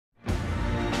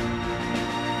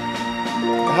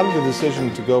how did the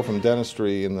decision to go from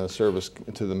dentistry in the service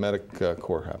to the medic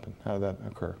corps happen? How did that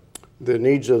occur? The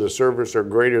needs of the service are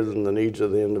greater than the needs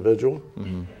of the individual.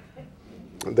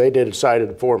 They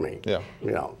decided for me. Yeah.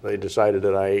 You know, they decided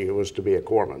that I was to be a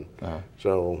corpsman.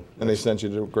 So. And they sent you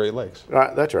to Great Lakes.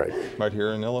 That's right. Right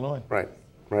here in Illinois. Right.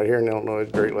 Right here in Illinois,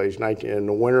 Great Lakes, in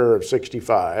the winter of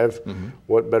 '65.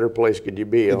 What better place could you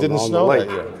be? It didn't snow the lake?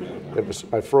 that year.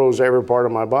 I froze every part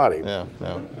of my body. Yeah,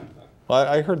 yeah. Well,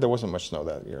 I heard there wasn't much snow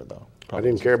that year, though. I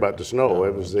didn't care about the snow.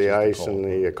 It was the ice and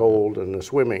the cold and the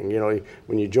swimming. You know,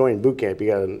 when you join boot camp, you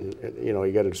got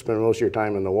to spend most of your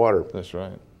time in the water. That's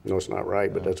right. No, it's not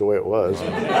right, but that's the way it was.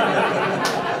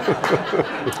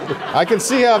 I can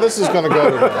see how this is going to go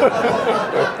today.